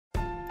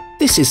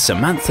This is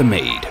Samantha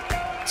Meade.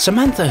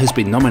 Samantha has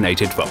been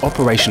nominated for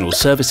Operational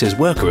Services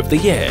Worker of the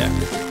Year.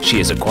 She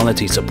is a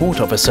Quality Support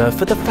Officer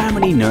for the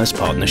Family Nurse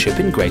Partnership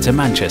in Greater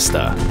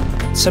Manchester.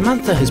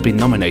 Samantha has been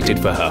nominated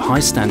for her high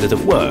standard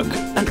of work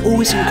and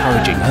always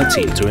encouraging her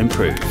team to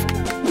improve.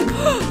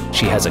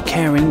 She has a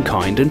caring,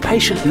 kind and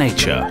patient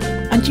nature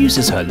and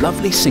uses her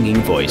lovely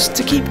singing voice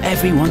to keep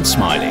everyone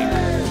smiling.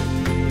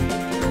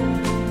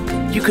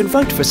 You can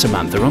vote for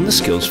Samantha on the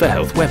Skills for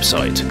Health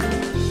website.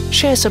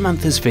 Share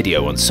Samantha's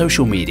video on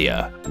social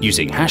media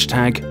using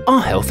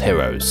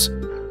 #OurHealthHeroes.